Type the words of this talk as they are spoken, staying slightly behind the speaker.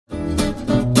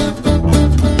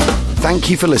Thank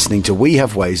you for listening to We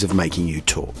Have Ways of Making You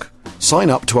Talk. Sign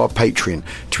up to our Patreon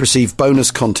to receive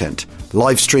bonus content,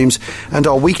 live streams, and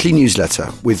our weekly newsletter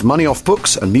with money off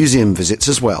books and museum visits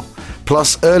as well,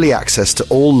 plus early access to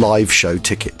all live show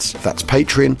tickets. That's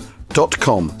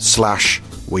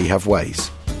patreon.com/wehaveways.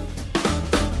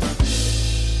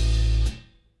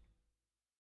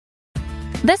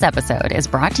 This episode is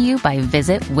brought to you by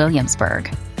Visit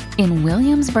Williamsburg. In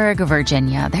Williamsburg,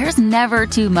 Virginia, there's never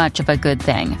too much of a good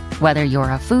thing. Whether you're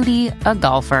a foodie, a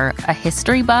golfer, a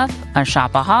history buff, a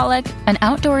shopaholic, an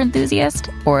outdoor enthusiast,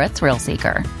 or a thrill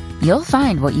seeker, you'll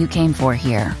find what you came for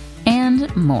here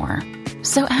and more.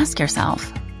 So ask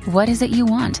yourself, what is it you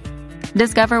want?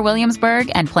 Discover Williamsburg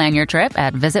and plan your trip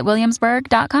at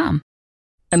visitwilliamsburg.com.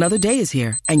 Another day is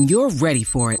here, and you're ready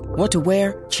for it. What to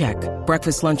wear? Check.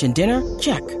 Breakfast, lunch, and dinner?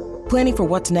 Check. Planning for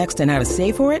what's next and how to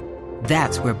save for it?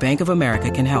 That's where Bank of America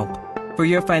can help. For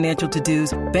your financial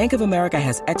to-dos, Bank of America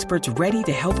has experts ready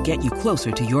to help get you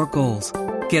closer to your goals.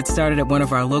 Get started at one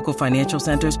of our local financial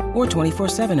centers or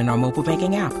 24/7 in our mobile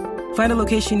banking app. Find a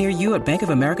location near you at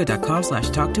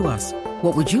bankofamerica.com/talktous.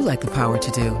 What would you like the power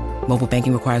to do? Mobile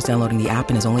banking requires downloading the app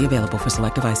and is only available for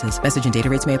select devices. Message and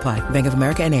data rates may apply. Bank of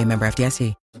America N.A., member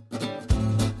FDIC.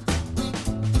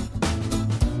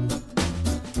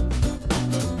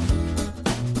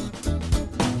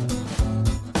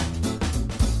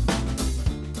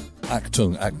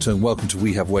 Actung. Welcome to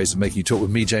We Have Ways of Making You Talk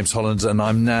with me, James Holland, and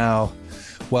I'm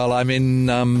in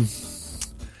the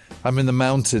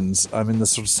mountains. I'm in the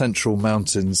sort of central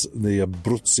mountains, the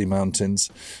Abruzzi mountains.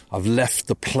 I've left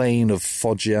the plain of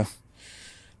Foggia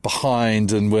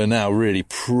behind, and we're now really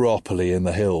properly in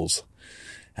the hills.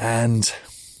 And,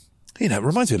 you know, it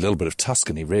reminds me a little bit of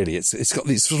Tuscany, really. It's got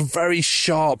these sort of very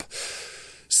sharp,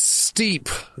 steep,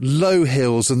 low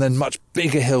hills and then much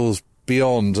bigger hills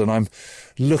beyond. And I'm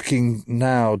looking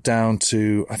now down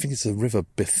to, I think it's the River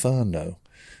Biferno.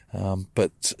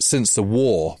 But since the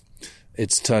war,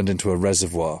 it's turned into a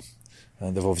reservoir.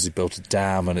 And they've obviously built a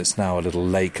dam, and it's now a little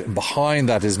lake. And behind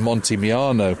that is Monte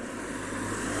Miano.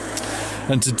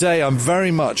 And today I'm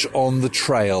very much on the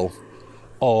trail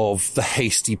of the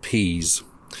Hasty Peas,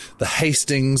 the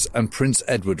Hastings and Prince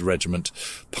Edward Regiment,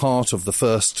 part of the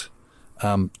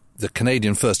the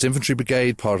Canadian 1st Infantry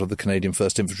Brigade, part of the Canadian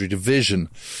 1st Infantry Division.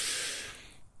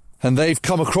 And they've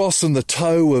come across in the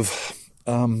toe of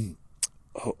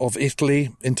Italy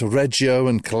into Reggio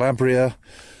and Calabria,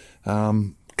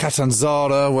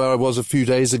 Catanzaro, where I was a few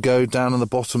days ago, down in the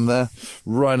bottom there,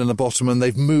 right in the bottom, and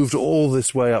they've moved all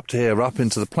this way up to here, up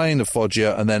into the plain of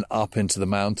Foggia, and then up into the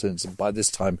mountains. And by this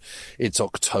time, it's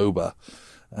October,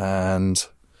 and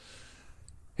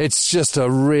it's just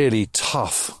a really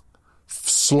tough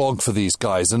slog for these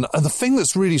guys. And the thing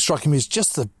that's really striking me is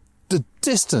just the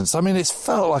distance. I mean, it's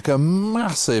felt like a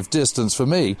massive distance for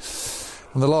me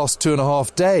in the last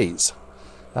 2.5 days.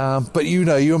 But, you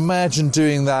know, you imagine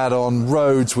doing that on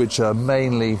roads which are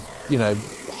mainly, you know,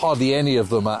 hardly any of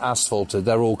them are asphalted.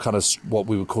 They're all kind of what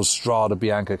we would call strada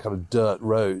bianca, kind of dirt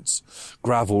roads,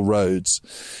 gravel roads,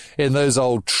 in those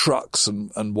old trucks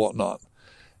and whatnot.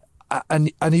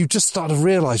 And you just start to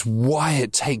realize why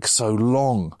it takes so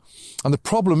long. And the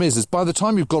problem is by the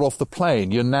time you've got off the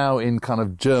plane, you're now in kind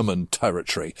of German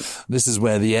territory. This is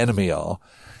where the enemy are.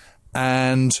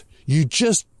 And you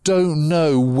just don't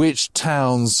know which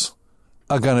towns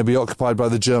are going to be occupied by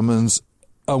the Germans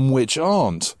and which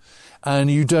aren't. And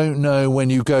you don't know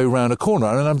when you go round a corner.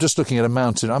 And I'm just looking at a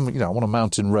mountain. I'm on a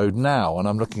mountain road now, and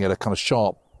I'm looking at a kind of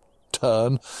sharp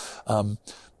turn.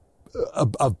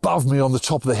 Above me on the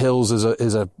top of the hills is a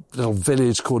little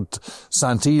village called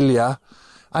Sant'Ilia.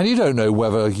 And you don't know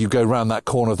whether you go round that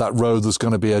corner of that road, there's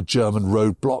going to be a German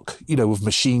roadblock, you know, with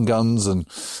machine guns and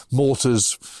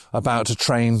mortars about to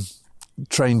train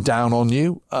down on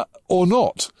you, or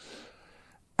not.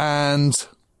 And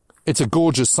it's a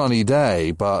gorgeous sunny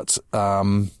day, but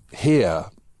back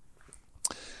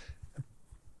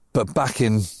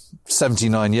in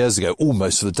 79 years ago,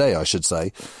 almost for the day, I should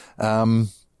say,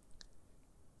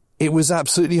 it was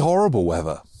absolutely horrible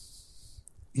weather.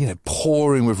 You know,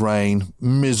 pouring with rain,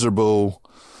 miserable,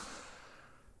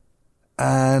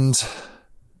 and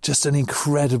just an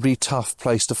incredibly tough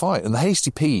place to fight. And the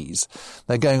Hasty Peas,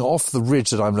 they're going off the ridge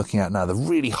that I'm looking at now, the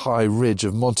really high ridge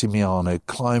of Monte Miano,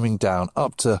 climbing down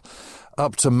up to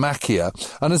Macchia.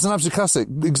 And it's an absolute classic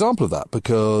example of that,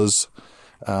 because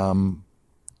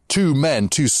two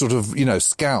sort of, you know,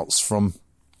 scouts from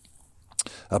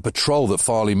a patrol that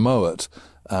Farley Mowat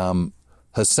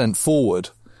has sent forward,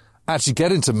 actually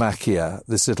get into Macchia,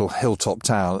 this little hilltop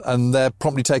town, and they're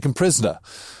promptly taken prisoner.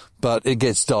 But it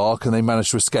gets dark and they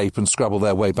manage to escape and scrabble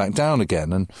their way back down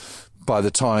again. And by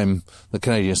the time the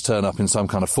Canadians turn up in some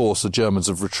kind of force, the Germans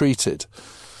have retreated.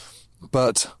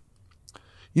 But,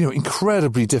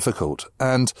 incredibly difficult.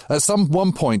 And at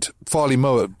one point, Farley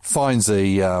Mowat finds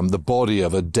the body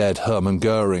of a dead Hermann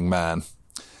Goering man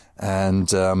and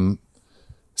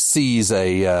sees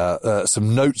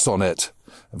some notes on it,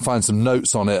 and finds some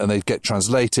notes on it, and they get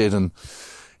translated, and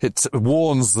it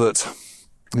warns that,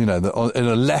 in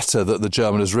a letter that the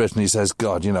German has written, he says,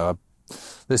 God,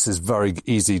 this is very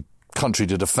easy country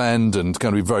to defend and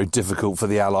going to be very difficult for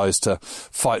the Allies to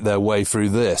fight their way through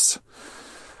this.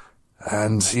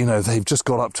 And, they've just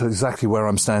got up to exactly where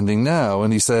I'm standing now.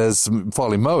 And he says,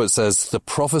 Farley Mowat says, the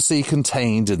prophecy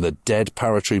contained in the dead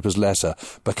paratrooper's letter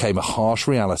became a harsh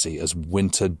reality as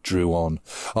winter drew on.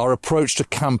 Our approach to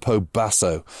Campo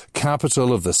Basso,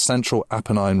 capital of the central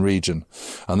Apennine region,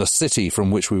 and the city from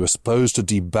which we were supposed to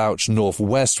debouch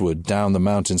northwestward down the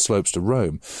mountain slopes to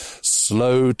Rome,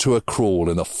 slowed to a crawl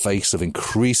in the face of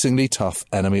increasingly tough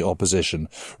enemy opposition,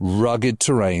 rugged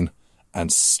terrain, and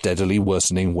steadily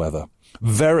worsening weather.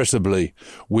 Veritably,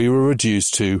 we were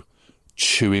reduced to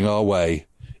chewing our way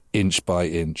inch by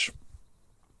inch.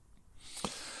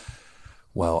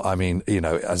 Well,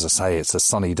 as I say, it's a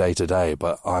sunny day today,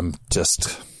 but I'm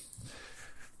just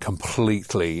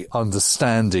completely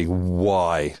understanding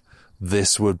why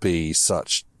this would be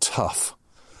such tough,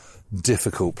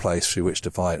 difficult place through which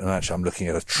to fight. And actually, I'm looking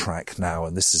at a track now,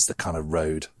 and this is the kind of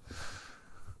road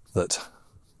that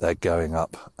they're going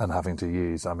up and having to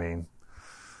use.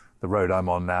 The road I'm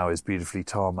on now is beautifully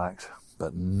tarmacked,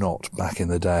 but not back in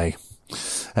the day.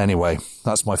 Anyway,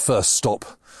 that's my first stop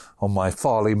on my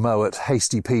Farley Mowat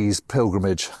Hasty Peas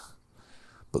pilgrimage.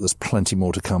 But there's plenty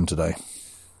more to come today.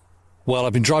 Well,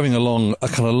 I've been driving along a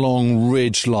kind of long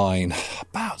ridge line,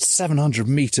 about 700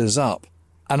 metres up,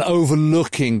 and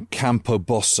overlooking Campo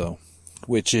Basso,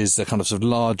 which is the kind of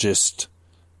largest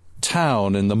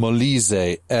town in the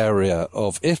Molise area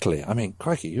of Italy.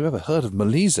 Crikey, you ever heard of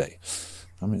Molise?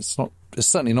 It's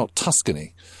certainly not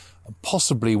Tuscany.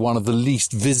 Possibly one of the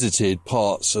least visited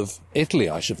parts of Italy,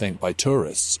 I should think, by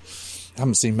tourists. I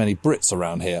haven't seen many Brits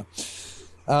around here.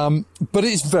 But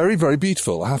it's very, very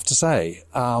beautiful, I have to say.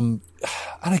 And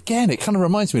again, it kind of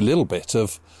reminds me a little bit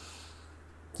of,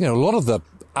 a lot of the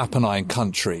Apennine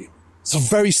country. Some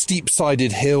very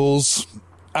steep-sided hills,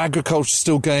 agriculture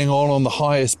still going on the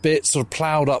highest bit, sort of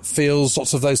ploughed up fields,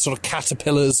 lots of those sort of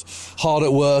caterpillars hard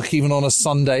at work, even on a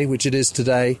Sunday, which it is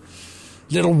today.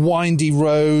 Little windy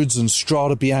roads and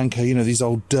Strada Bianca, these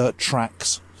old dirt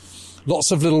tracks.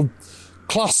 Lots of little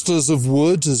clusters of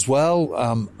wood as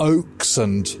well, oaks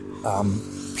and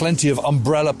plenty of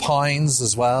umbrella pines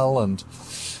as well. And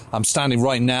I'm standing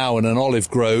right now in an olive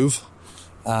grove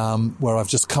where I've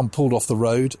just pulled off the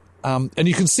road. And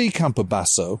you can see Campo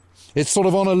Basso. It's sort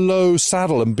of on a low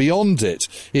saddle, and beyond it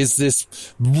is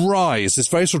this rise, this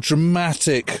very sort of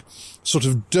dramatic, sort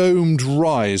of domed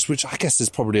rise, which I guess is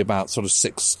probably about sort of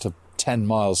 6 to 10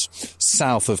 miles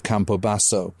south of Campo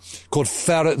Basso, called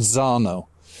Ferrezzano.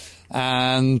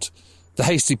 And the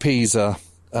Hasty Peas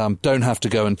don't have to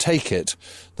go and take it.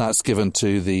 That's given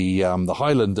to the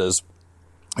Highlanders,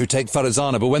 who take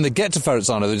Ferrezzano. But when they get to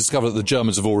Ferrezzano, they discover that the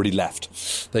Germans have already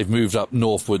left. They've moved up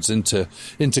northwards into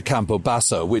Campo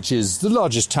Basso, which is the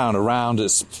largest town around.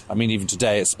 Even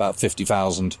today, it's about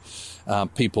 50,000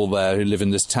 people there who live in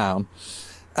this town.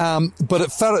 But at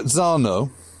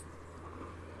Ferrezzano,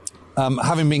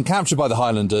 having been captured by the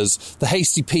Highlanders, the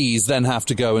Hasty Peas then have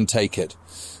to go and take it.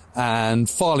 And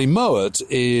Farley Mowat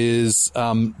is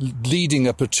leading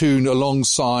a platoon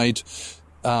alongside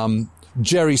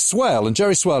Jerry Swell, and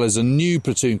Jerry Swell is a new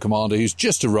platoon commander who's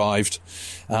just arrived.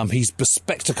 He's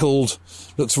bespectacled,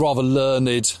 looks rather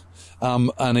learned,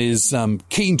 and is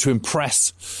keen to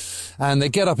impress. And they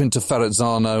get up into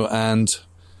Ferrezzano,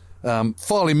 and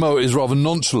Farley Mowat is rather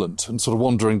nonchalant and sort of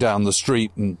wandering down the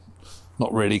street and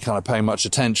not really kind of paying much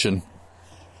attention.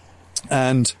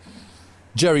 And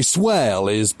Jerry Swale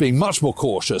is being much more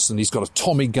cautious, and he's got a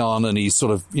Tommy gun, and he's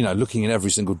sort of, looking in every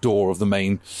single door of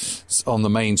on the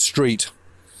main street.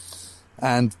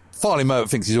 And Farley Mowat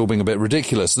thinks he's all being a bit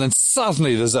ridiculous. And then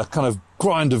suddenly there's a kind of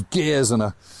grind of gears and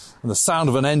the sound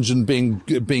of an engine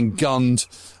being gunned,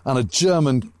 and a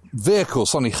German vehicle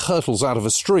suddenly hurtles out of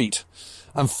a street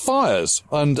and fires.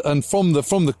 And from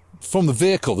the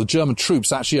vehicle, the German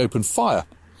troops actually open fire.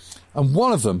 And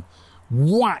one of them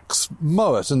whacks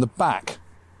Mowat in the back.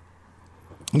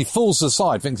 And he falls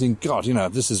aside thinking, God,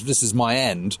 this is my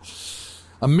end.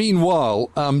 And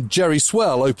meanwhile, Jerry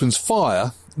Swell opens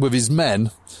fire with his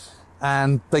men,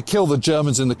 and they kill the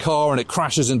Germans in the car, and it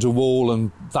crashes into a wall,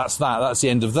 and that's the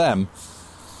end of them.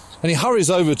 And he hurries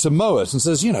over to Mowat and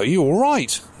says, you all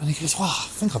right? And he goes, I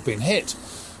think I've been hit.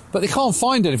 But they can't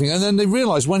find anything. And then they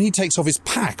realise when he takes off his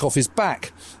pack off his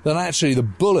back, that actually the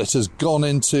bullet has gone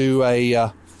into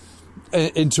a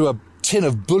tin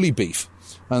of bully beef.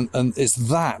 And it's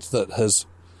that has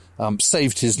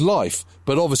saved his life.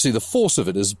 But obviously the force of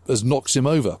it has knocked him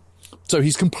over. So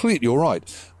he's completely all right.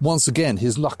 Once again,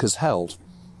 his luck has held.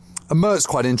 And Mert's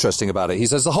quite interesting about it. He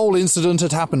says, the whole incident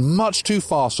had happened much too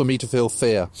fast for me to feel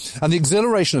fear, and the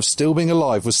exhilaration of still being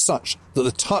alive was such that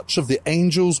the touch of the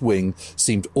angel's wing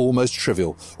seemed almost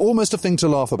trivial, almost a thing to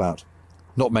laugh about.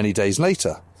 Not many days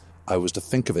later, I was to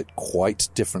think of it quite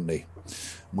differently.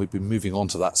 We'll be moving on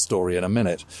to that story in a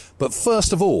minute. But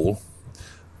first of all,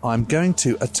 I'm going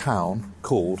to a town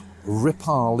called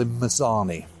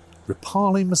Ripali-Masani,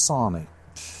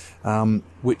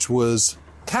 which was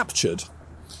captured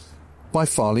by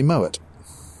Farley Mowat.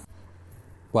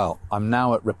 Well, I'm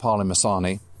now at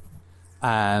Ripali-Masani,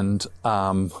 and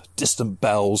distant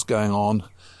bells going on,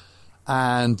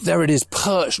 and there it is,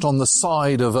 perched on the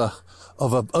side of a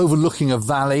overlooking a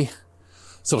valley,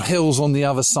 sort of hills on the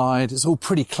other side. It's all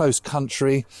pretty close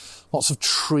country, lots of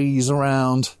trees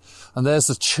around, and there's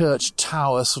the church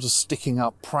tower sort of sticking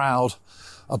up proud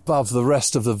above the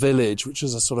rest of the village, which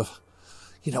is a sort of,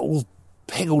 all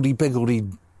higgledy-piggledy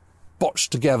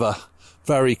botched together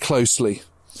very closely.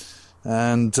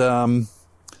 And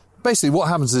basically what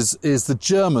happens is the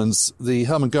Germans, the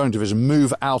Hermann Göring Division,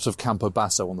 move out of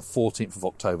Campobasso on the 14th of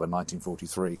October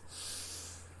 1943.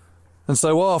 And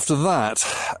so after that,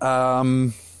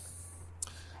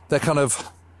 they're kind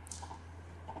of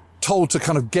told to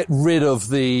kind of get rid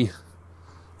of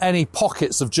any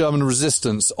pockets of German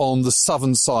resistance on the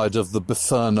southern side of the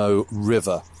Biferno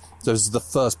River. So this is the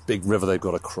first big river they've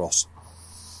got to cross.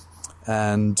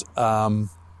 And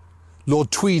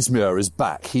Lord Tweedsmuir is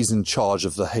back. He's in charge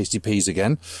of the Hasty Peas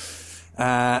again.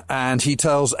 And he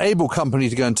tells Able Company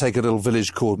to go and take a little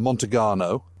village called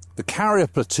Montegano. The carrier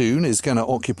platoon is going to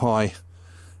occupy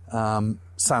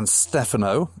San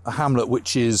Stefano, a hamlet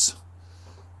which is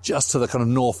just to the kind of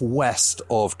northwest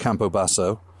of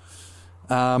Campobasso.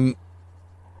 And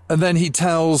then he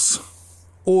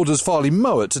orders Farley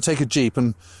Mowat to take a jeep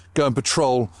and go and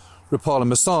patrol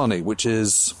Ripali-Masani, which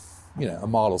is, a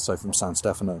mile or so from San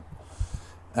Stefano.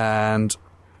 And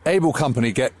Able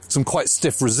Company get some quite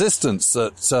stiff resistance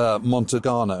at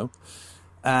Montegano,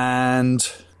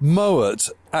 and Mowat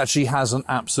actually has an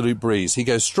absolute breeze. He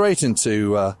goes straight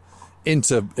into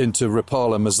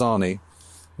Ripali-Masani,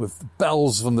 with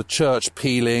bells from the church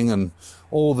pealing, and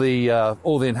all the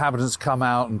inhabitants come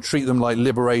out and treat them like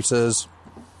liberators.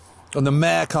 And the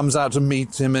mayor comes out to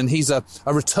meet him, and he's a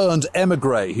returned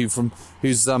emigre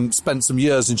who's spent some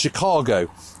years in Chicago,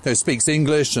 who speaks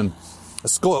English, and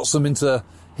escorts them into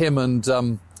him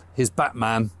and his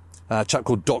Batman, a chap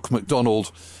called Doc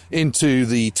MacDonald, into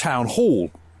the town hall,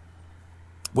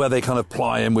 where they kind of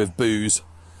ply him with booze.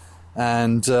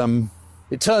 And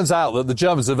it turns out that the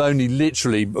Germans have a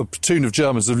platoon of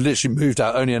Germans have literally moved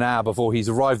out only an hour before he's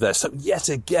arrived there. So yet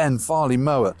again, Farley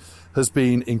Mowat has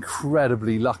been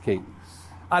incredibly lucky.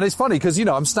 And it's funny because,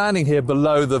 I'm standing here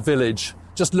below the village,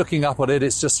 just looking up at it.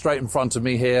 It's just straight in front of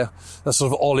me here, a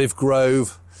sort of olive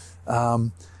grove.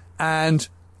 And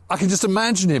I can just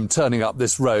imagine him turning up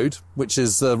this road, which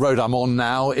is the road I'm on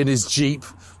now, in his Jeep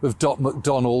with Doc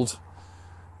MacDonald.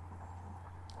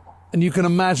 And you can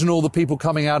imagine all the people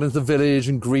coming out into the village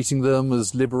and greeting them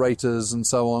as liberators and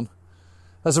so on.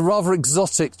 There's a rather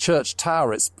exotic church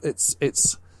tower. It's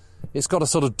got a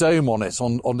sort of dome on it,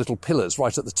 on little pillars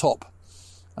right at the top.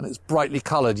 And it's brightly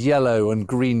coloured yellow and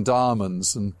green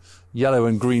diamonds and yellow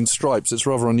and green stripes. It's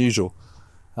rather unusual.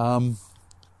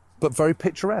 But very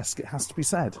picturesque, it has to be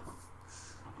said.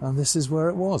 And this is where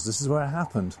it was. This is where it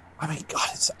happened. I mean, God,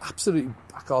 it's absolutely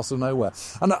back arse of nowhere.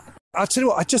 And I tell you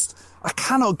what, I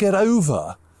cannot get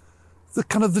over the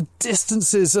kind of the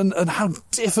distances and how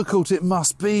difficult it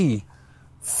must be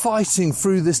fighting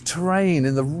through this terrain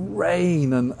in the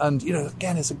rain. And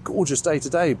again, it's a gorgeous day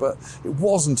today, but it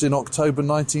wasn't in October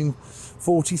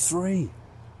 1943.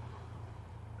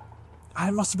 And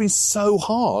it must have been so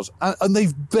hard. And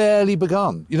they've barely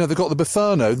begun. They've got the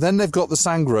Biferno, then they've got the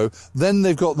Sangro, then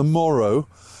they've got the Moro.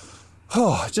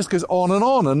 Oh, it just goes on and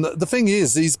on. And the thing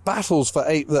is, these battles the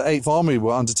 8th Army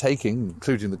were undertaking,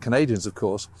 including the Canadians, of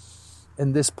course,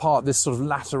 in this sort of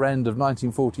latter end of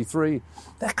 1943,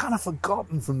 they're kind of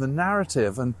forgotten from the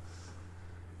narrative. And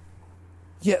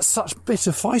yet such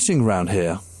bitter fighting around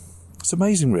here. It's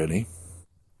amazing, really.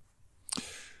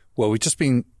 Well, we've just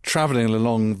been travelling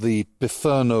along the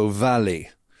Biferno Valley,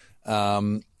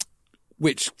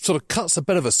 which sort of cuts a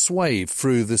bit of a swathe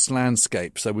through this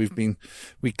landscape. So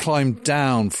we climbed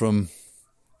down from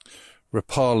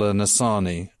Rapala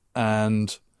Nasani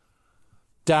and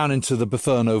down into the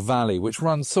Biferno Valley, which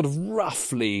runs sort of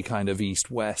roughly kind of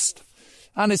east-west.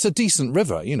 And it's a decent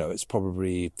river, it's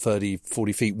probably 30,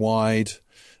 40 feet wide,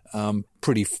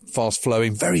 pretty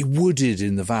fast-flowing, very wooded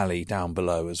in the valley down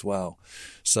below as well.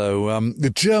 So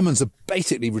the Germans are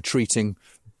basically retreating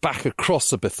back across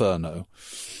the Biferno.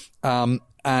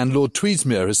 And Lord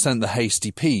Tweedsmuir has sent the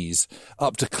Hasty Peas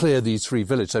up to clear these 3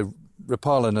 villages. So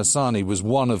Rapala Nasani was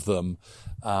one of them.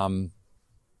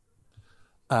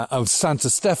 Santa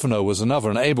Stefano was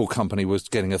another. An Able company was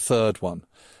getting a third one,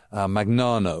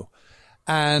 Magnano.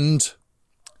 And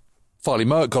Farley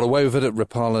Mowat got away with it at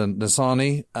Rapala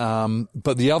Nasani.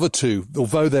 But the other 2,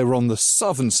 although they were on the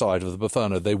southern side of the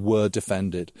Biferno, they were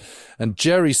defended. And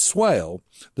Jerry Swale,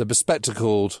 the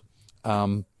bespectacled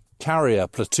carrier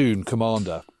platoon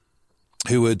commander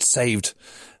who had saved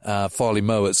Farley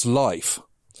Mowat's life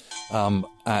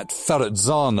at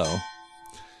Ferrazzano,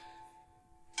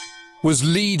 was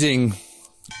leading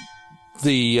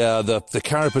the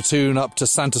carrier platoon up to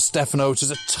Santa Stefano, which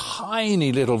is a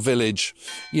tiny little village,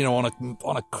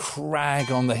 on a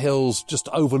crag on the hills just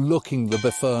overlooking the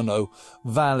Biferno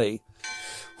Valley.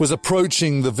 Was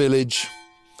approaching the village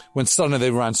when suddenly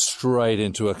they ran straight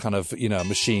into a kind of,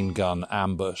 machine gun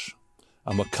ambush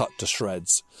and were cut to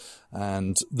shreds.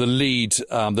 And the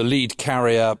lead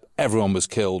carrier, everyone was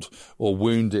killed or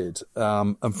wounded.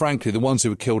 And frankly, the ones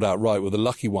who were killed outright were the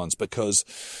lucky ones, because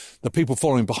the people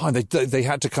following behind, they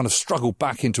had to kind of struggle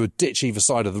back into a ditch either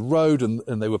side of the road,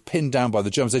 and they were pinned down by the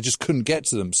Germans. They just couldn't get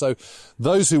to them. So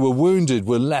those who were wounded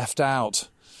were left out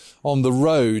on the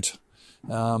road,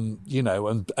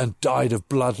 and died of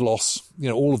blood loss,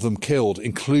 all of them killed,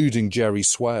 including Jerry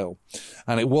Swale.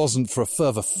 And it wasn't for a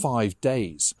further 5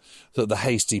 days that the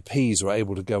Hasty Peas were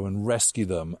able to go and rescue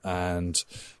them and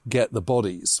get the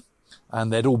bodies.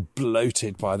 And they'd all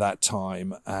bloated by that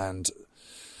time. And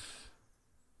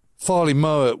Farley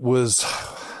Mowat was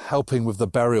helping with the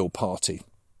burial party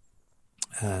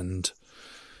and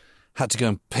had to go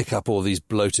and pick up all these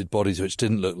bloated bodies which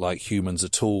didn't look like humans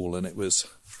at all. And it was,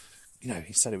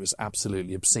 he said it was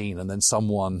absolutely obscene. And then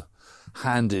someone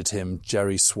handed him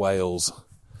Jerry Swale's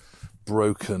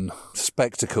broken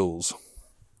spectacles.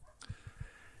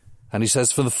 And he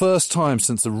says, for the first time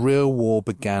since the real war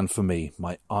began for me,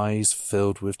 my eyes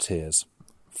filled with tears.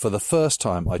 For the first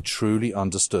time, I truly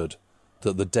understood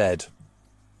that the dead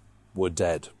were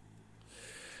dead.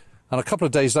 And a couple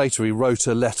of days later, he wrote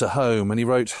a letter home, and he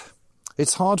wrote,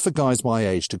 it's hard for guys my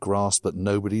age to grasp that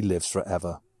nobody lives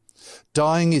forever.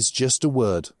 Dying is just a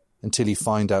word until you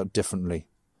find out differently.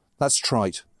 That's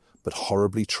trite, but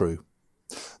horribly true.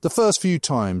 The first few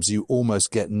times you almost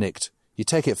get nicked, you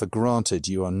take it for granted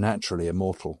you are naturally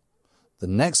immortal. The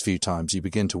next few times you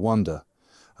begin to wonder,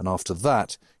 and after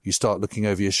that you start looking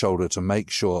over your shoulder to make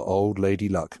sure old Lady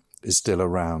Luck is still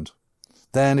around.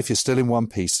 Then, if you're still in one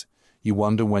piece, you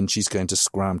wonder when she's going to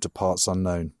scram to parts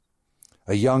unknown.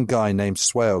 A young guy named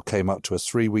Swale came up to us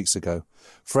 3 weeks ago,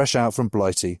 fresh out from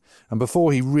Blighty, and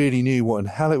before he really knew what in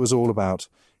hell it was all about,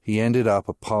 he ended up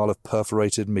a pile of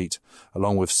perforated meat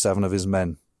along with 7 of his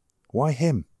men. Why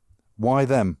him? Why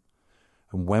them?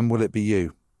 And when will it be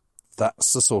you?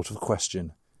 That's the sort of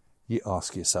question you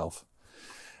ask yourself.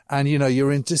 And,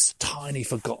 you're in this tiny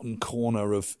forgotten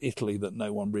corner of Italy that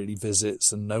no one really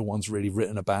visits and no one's really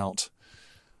written about.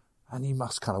 And you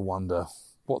must kind of wonder,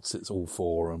 what's it all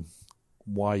for, and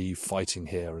why are you fighting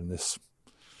here in this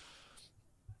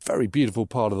very beautiful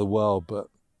part of the world, but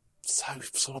so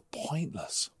sort of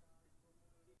pointless?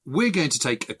 We're going to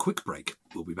take a quick break.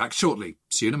 We'll be back shortly.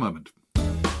 See you in a moment.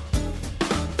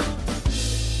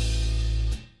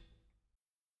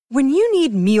 When you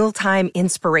need mealtime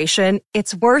inspiration,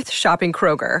 it's worth shopping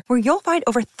Kroger, where you'll find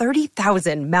over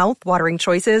 30,000 mouth-watering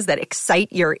choices that excite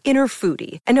your inner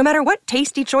foodie. And no matter what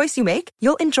tasty choice you make,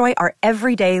 you'll enjoy our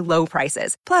everyday low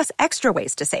prices, plus extra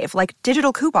ways to save, like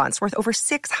digital coupons worth over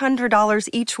 $600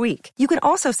 each week. You can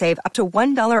also save up to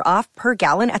 $1 off per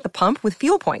gallon at the pump with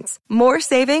fuel points. More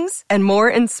savings and more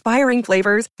inspiring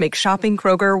flavors make shopping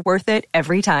Kroger worth it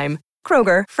every time.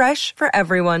 Kroger, fresh for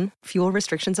everyone. Fuel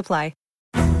restrictions apply.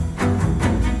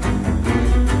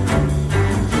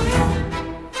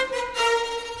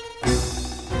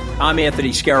 I'm Anthony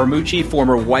Scaramucci,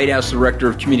 former White House Director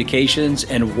of Communications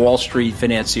and Wall Street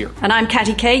financier. And I'm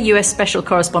Katty Kay, US Special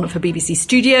Correspondent for BBC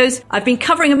Studios. I've been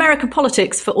covering American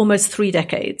politics for almost 3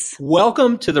 decades.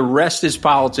 Welcome to The Rest is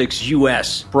Politics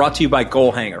US, brought to you by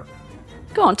Goalhanger.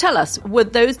 Go on, tell us, were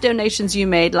those donations you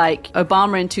made, like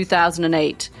Obama in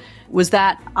 2008, Was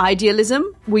that idealism?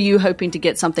 Were you hoping to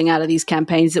get something out of these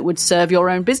campaigns that would serve your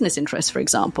own business interests, for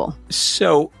example?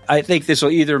 So I think this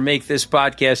will either make this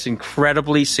podcast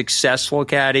incredibly successful,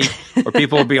 Caddy, or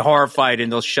people will be horrified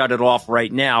and they'll shut it off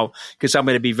right now because I'm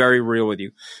going to be very real with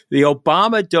you. The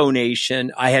Obama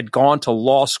donation, I had gone to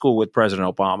law school with President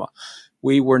Obama.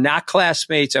 We were not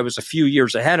classmates. I was a few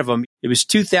years ahead of him. It was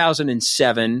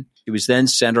 2007. It was then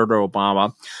Senator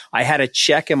Obama. I had a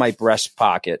check in my breast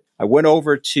pocket. I went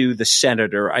over to the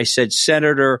senator. I said,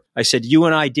 Senator, you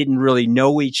and I didn't really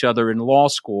know each other in law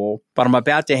school, but I'm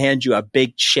about to hand you a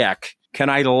big check. Can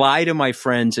I lie to my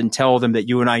friends and tell them that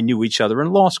you and I knew each other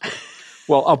in law school?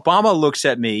 Well, Obama looks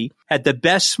at me, had the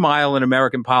best smile in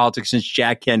American politics since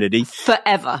Jack Kennedy.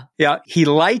 Forever. Yeah. He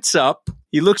lights up.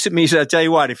 He looks at me and says, I'll tell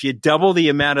you what, if you double the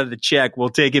amount of the check, we'll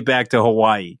take it back to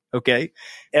Hawaii. Okay.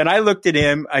 And I looked at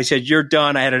him. I said, you're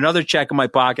done. I had another check in my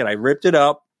pocket. I ripped it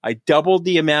up. I doubled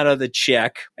the amount of the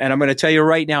check. And I'm going to tell you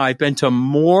right now, I've been to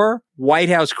more White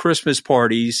House Christmas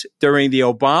parties during the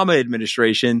Obama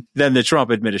administration than the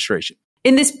Trump administration.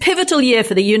 In this pivotal year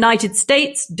for the United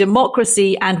States,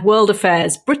 democracy, and world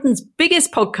affairs, Britain's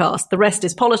biggest podcast, The Rest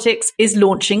is Politics, is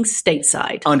launching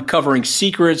stateside. Uncovering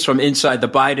secrets from inside the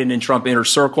Biden and Trump inner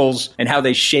circles and how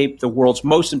they shape the world's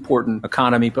most important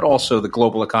economy, but also the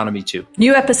global economy too.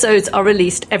 New episodes are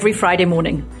released every Friday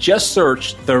morning. Just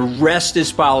search The Rest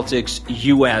is Politics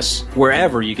US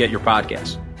wherever you get your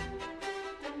podcasts.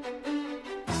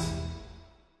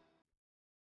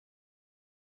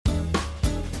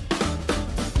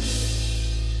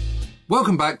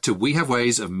 Welcome back to We Have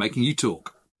Ways of Making You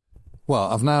Talk.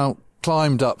 Well, I've now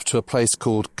climbed up to a place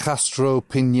called Castro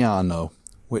Pignano,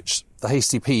 which the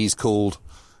Hasty Peas called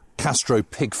Castro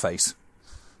Pigface.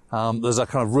 There's a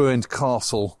kind of ruined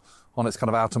castle on its kind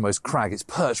of outermost crag. It's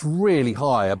perched really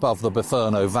high above the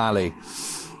Biferno Valley.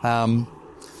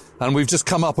 And we've just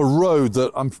come up a road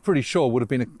that I'm pretty sure would have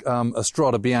been a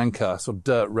Strada Bianca, sort of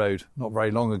dirt road, not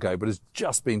very long ago, but has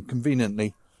just been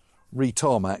conveniently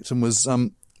re-tarmacked and was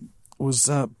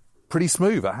pretty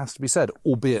smooth, it has to be said,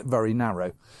 albeit very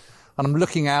narrow. And I'm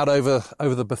looking out over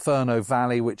the Biferno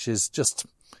Valley, which is just,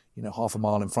 half a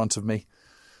mile in front of me.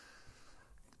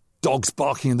 Dogs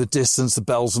barking in the distance, the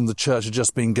bells from the church have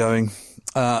just been going.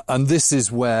 And this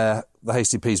is where the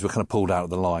Hasty Peas were kind of pulled out of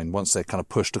the line once they kind of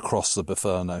pushed across the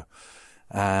Biferno.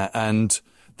 And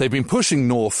they've been pushing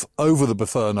north over the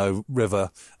Biferno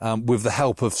River with the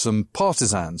help of some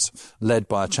partisans led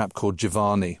by a chap called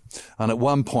Giovanni. And at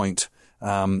one point,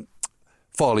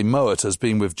 Farley Mowat has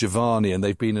been with Giovanni and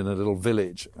they've been in a little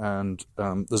village. And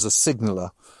there's a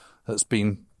signaller that's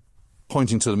been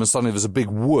pointing to them and suddenly there's a big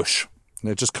whoosh. And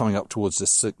they're just coming up towards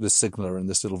this signaller in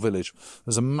this little village.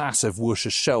 There's a massive whoosh, a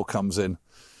shell comes in.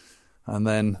 And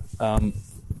then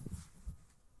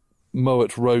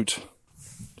Mowat wrote...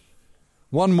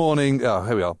 One morning,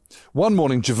 here we are. One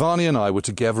morning, Giovanni and I were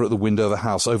together at the window of a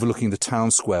house overlooking the town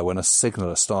square when a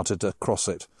signaller started to cross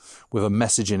it with a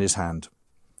message in his hand.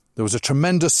 There was a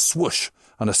tremendous swoosh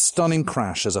and a stunning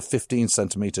crash as a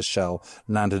 15-centimetre shell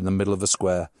landed in the middle of the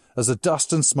square. As the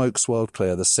dust and smoke swirled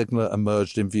clear, the signaller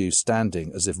emerged in view,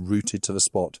 standing as if rooted to the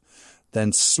spot.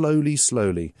 Then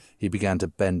slowly, he began to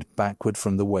bend backward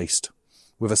from the waist.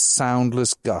 With a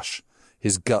soundless gush,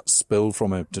 his guts spilled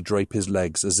from him to drape his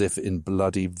legs as if in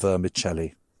bloody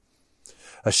vermicelli.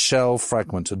 A shell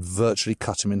fragment had virtually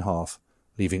cut him in half,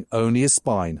 leaving only his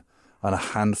spine and a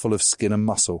handful of skin and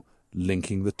muscle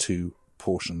linking the two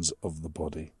portions of the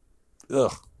body.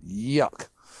 Ugh, yuck.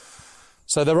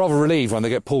 So they're rather relieved when they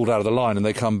get pulled out of the line and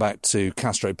they come back to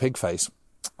Castro Pigface,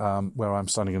 where I'm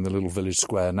standing in the little village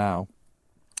square now.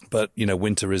 But,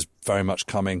 winter is very much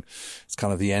coming. It's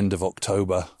kind of the end of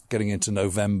October, getting into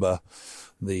November.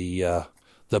 The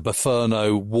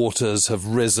Biferno waters have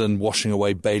risen, washing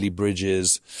away Bailey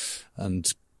bridges,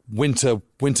 and winter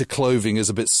clothing is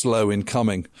a bit slow in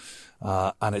coming,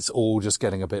 and it's all just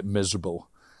getting a bit miserable.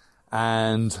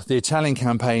 And the Italian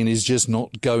campaign is just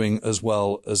not going as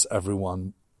well as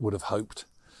everyone would have hoped.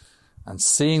 And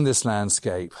seeing this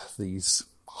landscape, these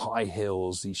high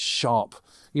hills, these sharp,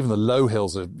 even the low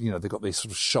hills are, they've got these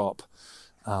sort of sharp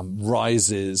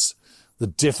rises, the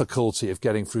difficulty of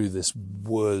getting through this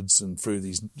woods and through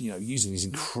these, using these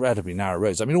incredibly narrow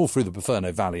roads. I mean, all through the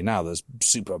Biferno Valley now, there's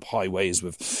superb highways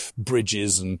with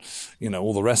bridges and,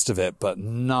 all the rest of it, but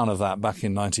none of that back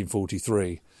in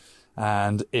 1943.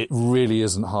 And it really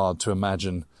isn't hard to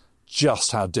imagine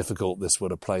just how difficult this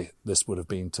would have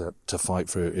been to fight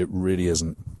through. It really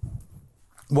isn't.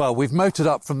 Well, we've motored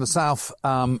up from the south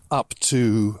up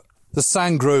to the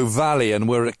Sangro Valley, and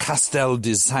we're at Castel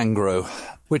di Sangro,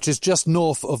 which is just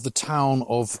north of the town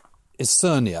of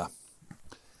Isernia.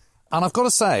 And I've got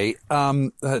to say,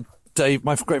 Dave,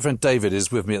 my great friend David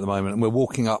is with me at the moment, and we're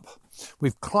walking up.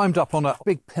 We've climbed up on a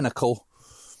big pinnacle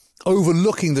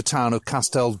overlooking the town of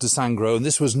Castel di Sangro, and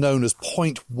this was known as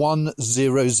point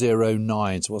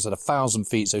 1009. So what's that, 1,000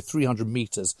 feet, so 300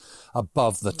 metres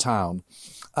above the town.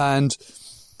 And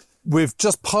we've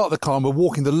just parked the car and we're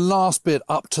walking the last bit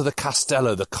up to the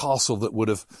Castello, the castle that would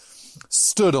have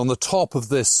stood on the top of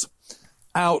this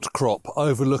outcrop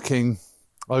overlooking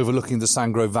the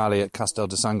Sangro Valley at Castel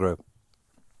di Sangro.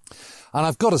 And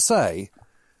I've got to say,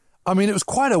 I mean, it was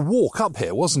quite a walk up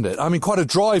here, wasn't it? I mean, quite a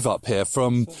drive up here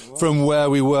from where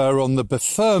we were on the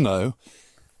Biferno.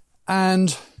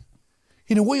 And,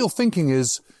 you know, what you're thinking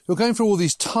is you're going through all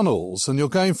these tunnels and you're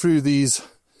going through these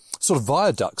sort of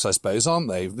viaducts, I suppose, aren't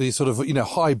they? These sort of, you know,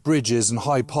 high bridges and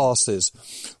high passes,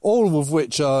 all of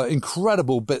which are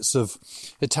incredible bits of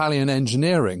Italian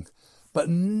engineering. But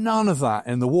none of that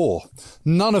in the war.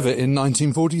 None of it in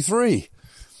 1943.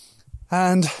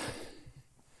 And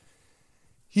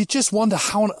you just wonder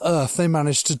how on earth they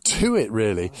managed to do it,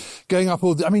 really. Going up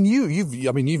all I mean,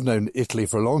 you've known Italy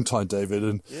for a long time, David,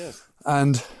 and yes.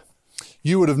 And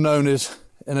you would have known it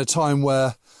in a time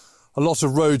where a lot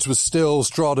of roads were still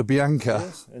Strada Bianca.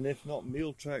 Yes, and if not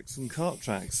mule tracks and cart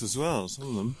tracks as well, some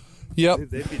of them. Yep.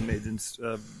 They've been made in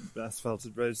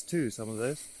asphalted roads too, some of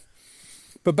those.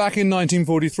 But back in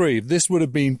 1943, this would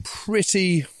have been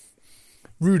pretty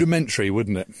rudimentary,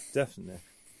 wouldn't it? Definitely.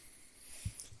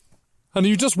 And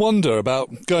you just wonder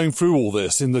about going through all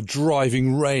this in the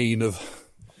driving rain of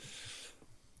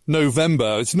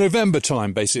November. It's November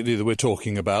time, basically, that we're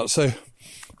talking about. So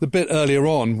the bit earlier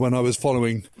on, when I was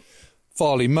following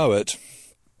Farley Mowat,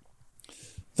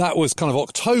 that was kind of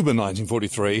October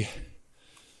 1943.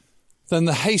 Then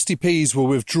the Hasty Peas were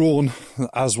withdrawn,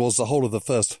 as was the whole of the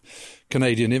 1st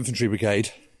Canadian Infantry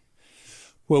Brigade,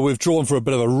 were withdrawn for a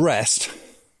bit of a rest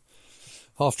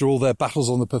after all their battles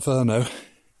on the Biferno.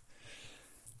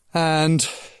 And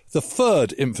the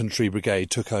 3rd Infantry Brigade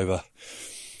took over.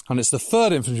 And it's the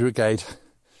 3rd Infantry Brigade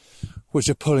which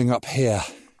are pulling up here.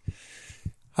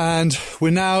 And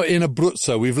we're now in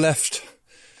Abruzzo. We've left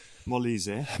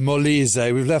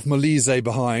Molise. We've left Molise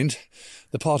behind,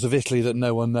 the part of Italy that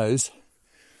no one knows.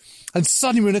 And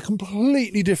suddenly we're in a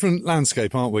completely different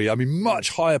landscape, aren't we? I mean,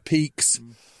 much higher peaks,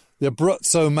 the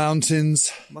Abruzzo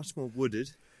Mountains. Much more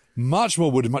wooded. Much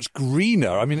more wooded, much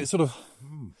greener. I mean, it's sort of...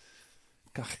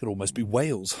 God, it could almost be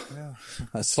Wales. Yeah.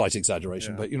 That's a slight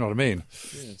exaggeration, but you know what I mean.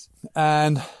 Yes.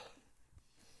 And,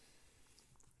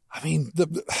 I mean,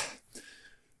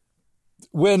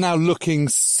 we're now looking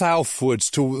southwards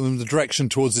to the direction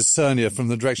towards Isernia from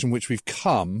the direction which we've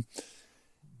come.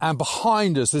 And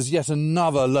behind us there's yet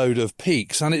another load of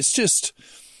peaks. And it's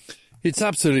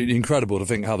absolutely incredible to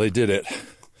think how they did it.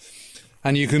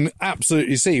 And you can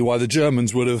absolutely see why the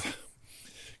Germans would have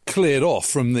cleared off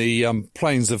from the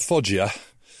plains of Foggia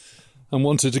and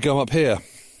wanted to go up here.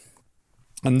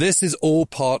 And this is all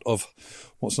part of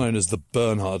what's known as the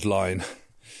Bernhard Line.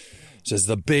 So it's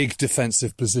the big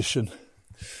defensive position.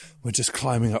 We're just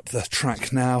climbing up the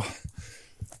track now,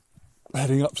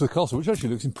 heading up to the castle, which actually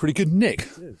looks in pretty good nick. It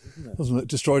is, isn't it? Doesn't look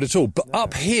destroyed at all. But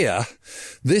up here,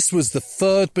 this was the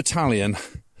 3rd Battalion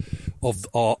of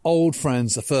our old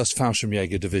friends, the 1st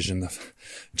Fallschirmjäger Division, the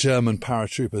German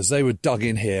paratroopers. They were dug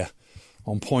in here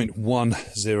on point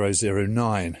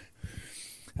 1009.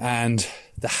 And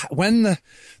when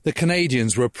the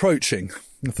Canadians were approaching,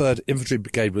 the 3rd Infantry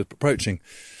Brigade was approaching,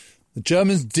 the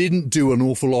Germans didn't do an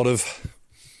awful lot of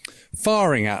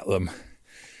firing at them.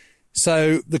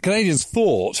 So the Canadians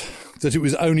thought that it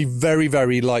was only very,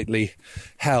 very lightly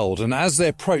held. And as they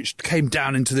approached, came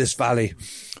down into this valley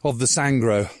of the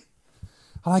Sangro.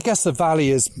 And I guess the valley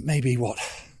is maybe,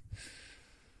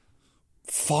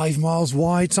 5 miles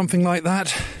wide, something like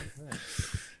that.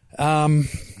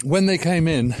 When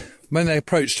they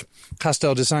approached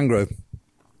Castel di Sangro,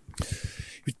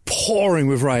 it was pouring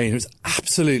with rain. It was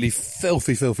absolutely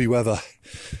filthy, filthy weather.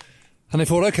 And they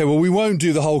thought, okay, well, we won't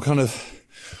do the whole kind of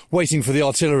waiting for the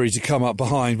artillery to come up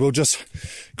behind. We'll just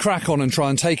crack on and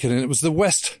try and take it. And it was the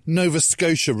West Nova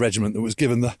Scotia Regiment that was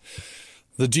given the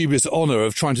dubious honour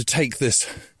of trying to take this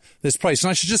place. And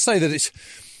I should just say that it's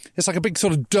like a big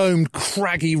sort of domed,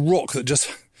 craggy rock that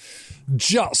just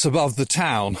juts above the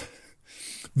town.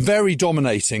 Very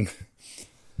dominating.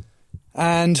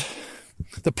 And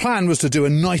the plan was to do a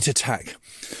night attack.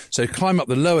 So climb up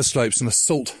the lower slopes and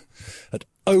assault at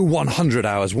 0100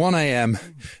 hours, 1 a.m.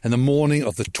 in the morning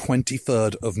of the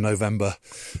 23rd of November,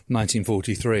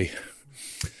 1943.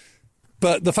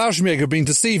 But the Fallschirmjäger had been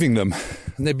deceiving them,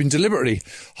 and they'd been deliberately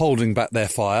holding back their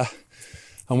fire.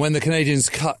 And when the Canadians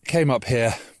came up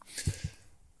here,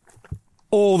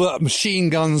 all the machine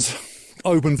guns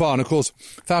open fire. And of course,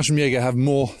 Fallschirmjäger have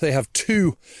more. They have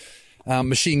 2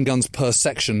 machine guns per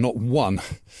section, not 1.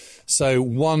 So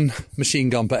 1 machine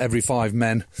gun per every 5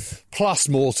 men, plus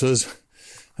mortars.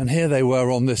 And here they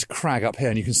were on this crag up here,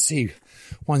 and you can see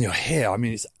when you're here, I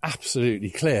mean, it's absolutely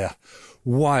clear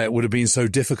why it would have been so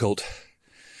difficult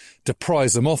to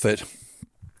prise them off it.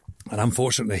 And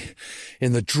unfortunately,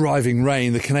 in the driving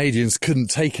rain, the Canadians couldn't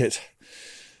take it.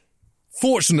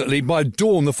 Fortunately, by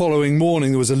dawn the following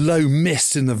morning, there was a low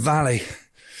mist in the valley,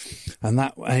 and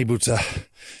that was able to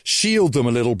shield them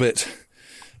a little bit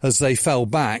as they fell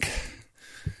back.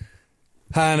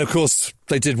 And of course,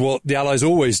 they did what the Allies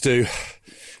always do.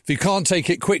 If you can't take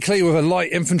it quickly with a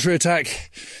light infantry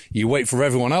attack, you wait for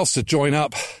everyone else to join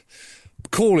up,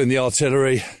 call in the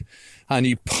artillery, and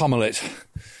you pummel it.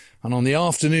 And on the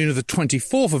afternoon of the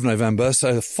 24th of November,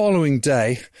 so the following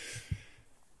day,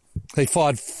 they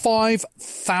fired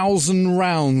 5,000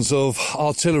 rounds of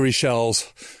artillery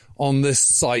shells on this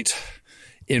site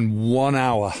in 1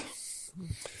 hour.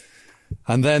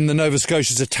 And then the Nova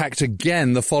Scotians attacked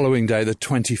again the following day, the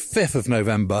 25th of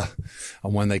November.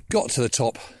 And when they got to the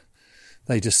top,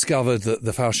 they discovered that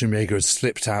the Fallschirmjäger had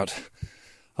slipped out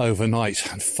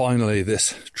overnight. And finally,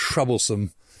 this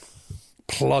troublesome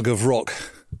plug of rock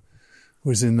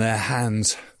was in their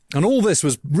hands. And all this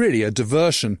was really a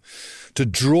diversion to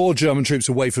draw German troops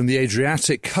away from the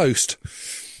Adriatic coast,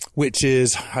 which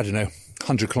is,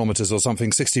 100 kilometres or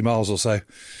something, 60 miles or so,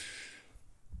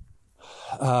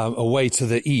 away to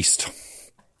the east,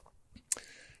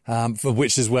 for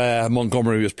which is where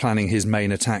Montgomery was planning his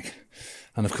main attack.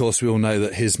 And of course, we all know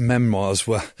that his memoirs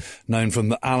were known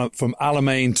from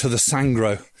Alamein to the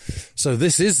Sangro. So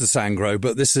this is the Sangro,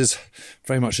 but this is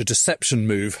very much a deception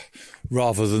move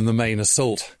rather than the main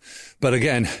assault. But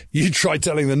again, you try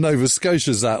telling the Nova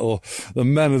Scotians that, or the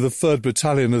men of the 3rd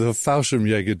Battalion of the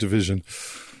Fallschirmjäger Division.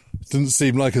 It didn't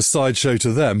seem like a sideshow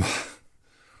to them.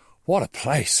 What a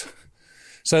place.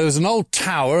 So there's an old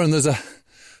tower and there's a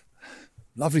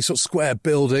lovely sort of square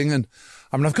building. And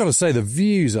I mean, I've got to say the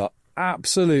views are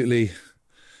absolutely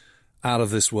out of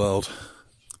this world.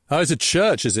 Oh, it's a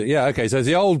church, is it? Yeah, okay. So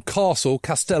the old castle,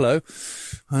 Castello,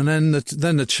 and then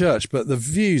the church. But the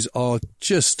views are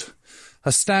just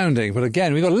astounding. But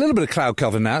again, we've got a little bit of cloud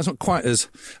cover now. It's not quite as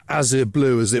azure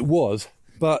blue as it was.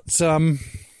 But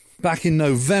back in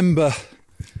November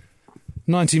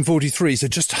 1943, so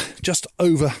just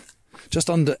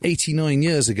under 89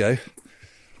 years ago,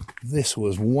 this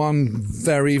was one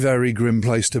very, very grim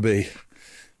place to be.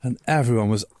 And everyone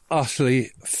was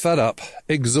utterly fed up,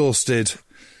 exhausted,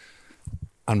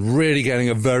 and really getting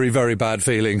a very, very bad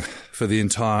feeling for the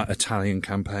entire Italian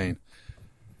campaign.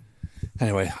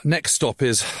 Anyway, next stop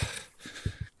is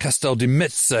Castel di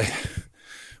Mezze,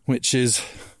 which is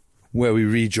where we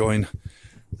rejoin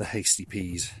the Hasty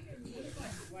Peas.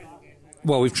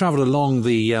 Well, we've travelled along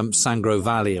the Sangro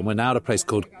Valley, and we're now at a place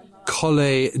called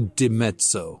Colle di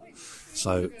Mezzo.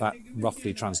 So that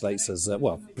roughly translates as,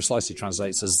 precisely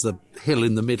translates as the hill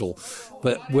in the middle.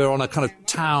 But we're on a kind of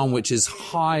town which is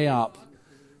high up,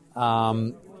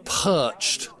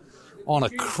 perched on a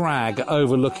crag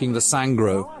overlooking the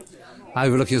Sangro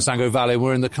Valley.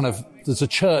 We're in the kind of, there's a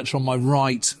church on my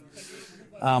right,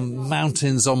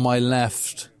 mountains on my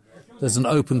left. There's an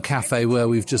open cafe where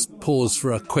we've just paused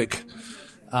for a quick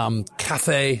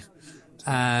cafe,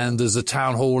 and there's a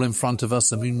town hall in front of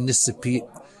us, a municipio,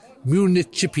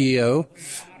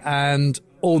 and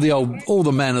all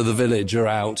the men of the village are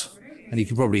out, and you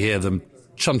can probably hear them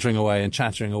chuntering away and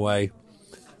chattering away.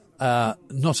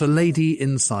 Not a lady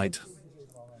in sight.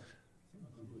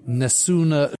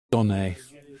 Nessuna donne.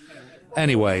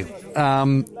 Anyway,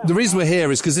 the reason we're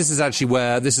here is because this is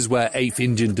where 8th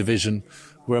Indian Division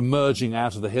were emerging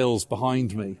out of the hills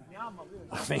behind me.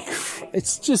 I mean,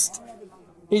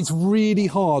 it's really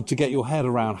hard to get your head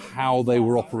around how they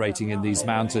were operating in these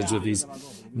mountains with these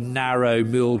narrow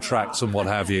mule tracks and what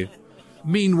have you.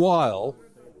 Meanwhile,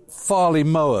 Farley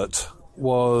Mowat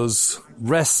was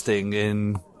resting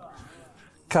in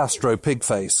Castro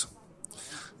Pigface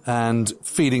and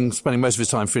spending most of his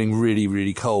time feeling really,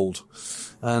 really cold.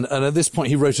 And at this point,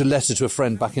 he wrote a letter to a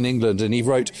friend back in England, and he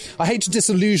wrote, "I hate to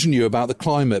disillusion you about the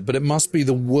climate, but it must be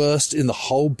the worst in the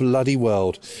whole bloody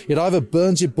world. It either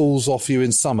burns your balls off you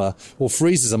in summer or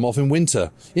freezes them off in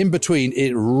winter. In between,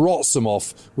 it rots them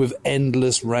off with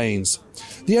endless rains.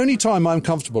 The only time I'm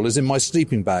comfortable is in my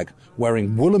sleeping bag,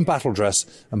 wearing woolen battle dress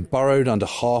and burrowed under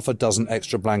half a dozen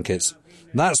extra blankets.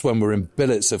 That's when we're in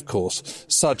billets, of course,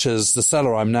 such as the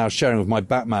cellar I'm now sharing with my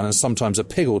Batman and sometimes a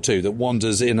pig or two that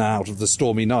wanders in and out of the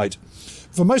stormy night.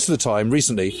 For most of the time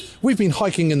recently, we've been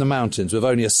hiking in the mountains with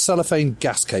only a cellophane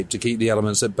gas cape to keep the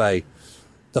elements at bay.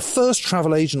 The first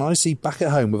travel agent I see back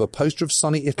at home with a poster of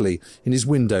sunny Italy in his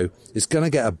window is going to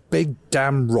get a big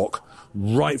damn rock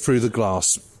right through the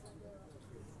glass.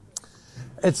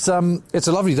 It's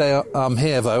a lovely day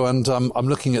here, though, and I'm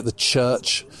looking at the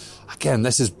church. Again,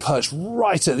 this is perched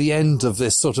right at the end of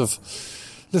this sort of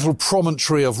little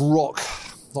promontory of rock,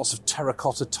 lots of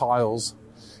terracotta tiles.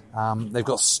 They've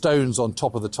got stones on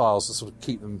top of the tiles to sort of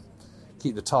keep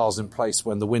the tiles in place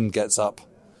when the wind gets up.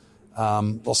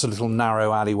 Lots of little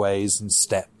narrow alleyways and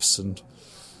steps, and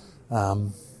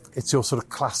it's your sort of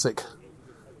classic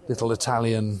little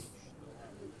Italian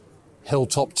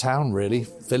hilltop town, really,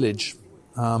 village.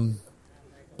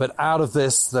 But out of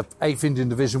this, the 8th Indian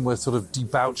Division were sort of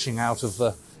debouching out of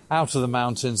the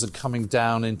mountains and coming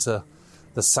down into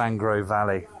the Sangro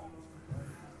Valley.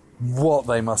 What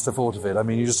they must have thought of it. I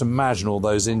mean, you just imagine all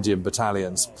those Indian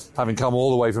battalions having come all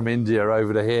the way from India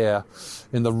over to here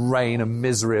in the rain and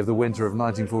misery of the winter of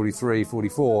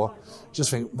 1943-44. Just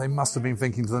think, they must have been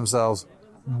thinking to themselves,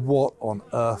 what on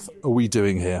earth are we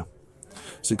doing here?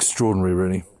 It's extraordinary,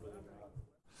 really.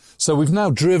 So we've now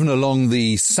driven along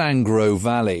the Sangro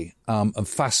Valley, and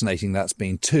fascinating that's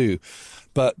been too.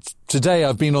 But today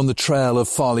I've been on the trail of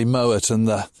Farley Mowat and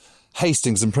the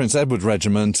Hastings and Prince Edward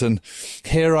Regiment, and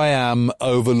here I am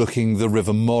overlooking the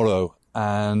River Moro,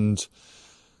 and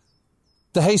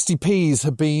the Hasty Peas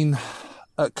have been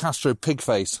at Castro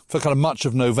Pigface for kind of much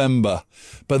of November,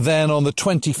 but then on the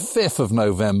 25th of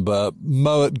November,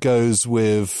 Mowat goes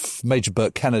with Major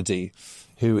Burt Kennedy,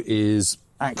 who is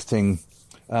acting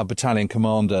battalion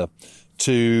commander,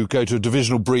 to go to a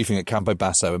divisional briefing at Campo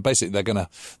Basso, and basically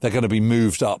they're gonna be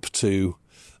moved up to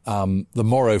the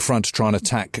Moro front to try and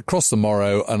attack across the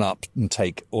Moro and up and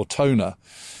take Ortona.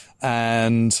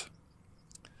 And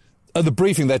at the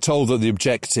briefing, they're told that the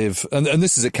objective, and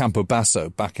this is at Campo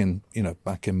Basso, back in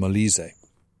Molise.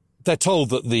 They're told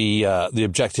that the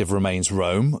objective remains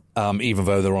Rome, even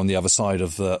though they're on the other side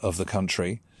of the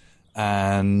country,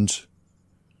 and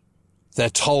they're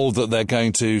told that they're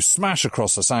going to smash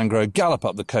across the Sangro, gallop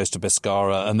up the coast of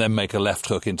Pescara, and then make a left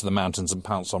hook into the mountains and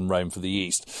pounce on Rome for the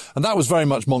east. And that was very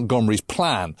much Montgomery's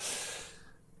plan.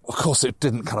 Of course, it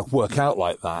didn't kind of work out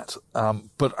like that.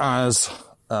 But as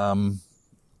Mowat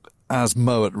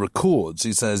records,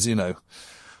 he says,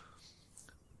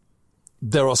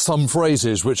 there are some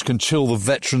phrases which can chill the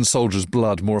veteran soldier's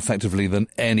blood more effectively than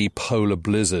any polar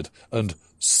blizzard, and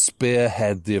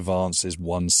spearhead the advance is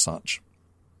one such.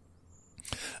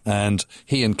 And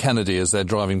he and Kennedy, as they're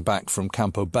driving back from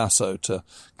Campo Basso to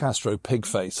Castro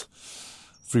Pigface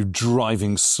through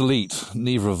driving sleet,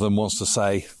 neither of them wants to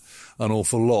say an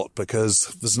awful lot,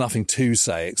 because there's nothing to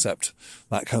say except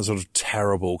that kind of sort of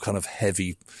terrible, kind of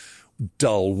heavy,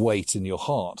 dull weight in your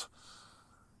heart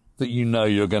that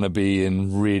you're going to be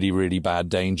in really, really bad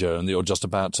danger, and that you're just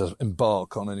about to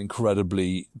embark on an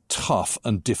incredibly tough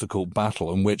and difficult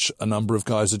battle in which a number of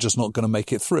guys are just not going to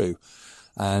make it through.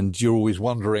 And you're always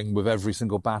wondering with every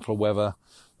single battle whether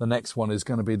the next one is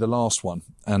going to be the last one,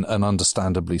 and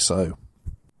understandably so.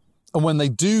 And when they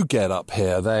do get up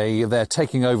here, they're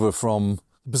taking over from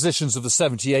the positions of the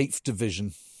 78th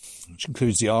Division, which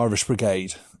includes the Irish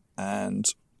Brigade,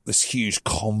 and this huge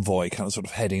convoy kind of sort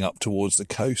of heading up towards the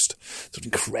coast, sort of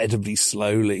incredibly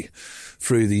slowly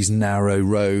through these narrow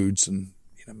roads, and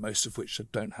most of which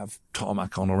don't have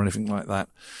tarmac on or anything like that,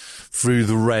 through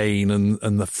the rain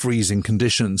and the freezing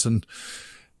conditions. And,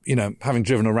 having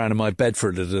driven around in my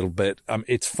Bedford a little bit,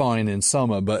 it's fine in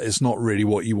summer, but it's not really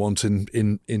what you want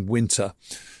in winter,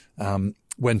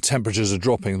 when temperatures are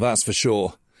dropping, that's for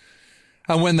sure.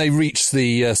 And when they reach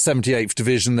the 78th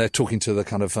Division, they're talking to the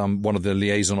kind of one of the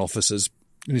liaison officers,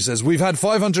 and he says, "We've had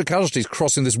 500 casualties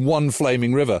crossing this one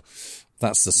flaming river."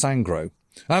 That's the Sangro.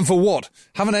 And for what?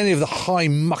 Haven't any of the high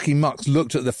mucky mucks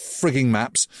looked at the frigging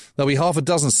maps? There'll be half a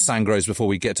dozen Sangros before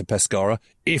we get to Pescara,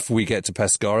 if we get to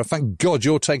Pescara. Thank God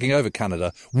you're taking over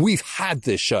Canada. We've had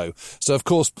this show. So, of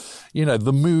course,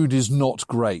 the mood is not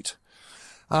great.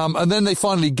 And then they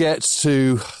finally get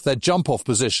to their jump-off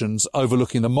positions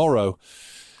overlooking the Moro.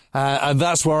 And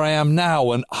that's where I am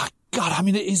now. And,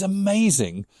 it is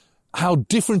amazing how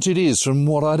different it is from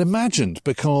what I'd imagined,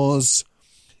 because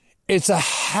it's a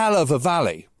hell of a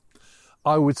valley.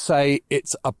 I would say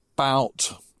it's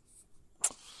about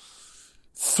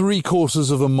 3/4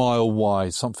 of a mile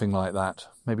wide, something like that.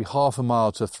 Maybe half a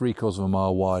mile to 3/4 of a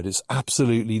mile wide. It's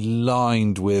absolutely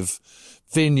lined with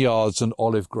vineyards and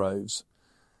olive groves.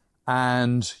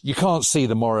 And you can't see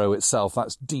the Moro itself.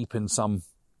 That's deep in some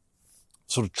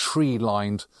sort of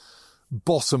tree-lined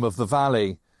bottom of the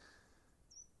valley.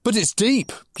 But it's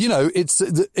deep. You know, it's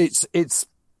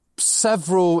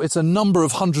a number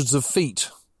of hundreds of feet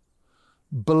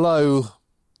below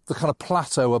the kind of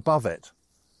plateau above it.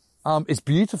 It's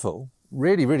beautiful,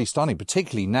 really, really stunning,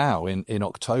 particularly now in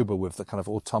October with the kind of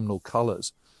autumnal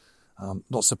colours.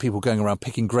 Lots of people going around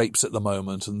picking grapes at the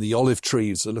moment, and the olive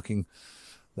trees are looking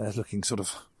sort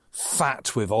of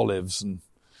fat with olives, and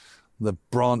the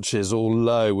branches all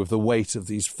low with the weight of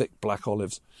these thick black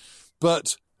olives.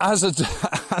 But as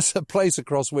a place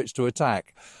across which to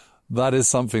attack, that is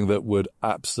something that would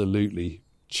absolutely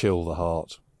chill the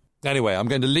heart. Anyway, I'm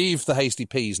going to leave the Hasty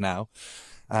Peas now.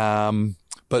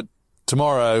 But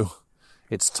tomorrow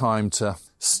it's time to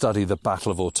study the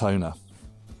Battle of Ortona.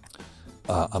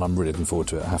 And I'm really looking forward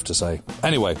to it, I have to say.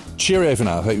 Anyway, cheerio for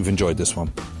now. I hope you've enjoyed this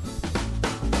one.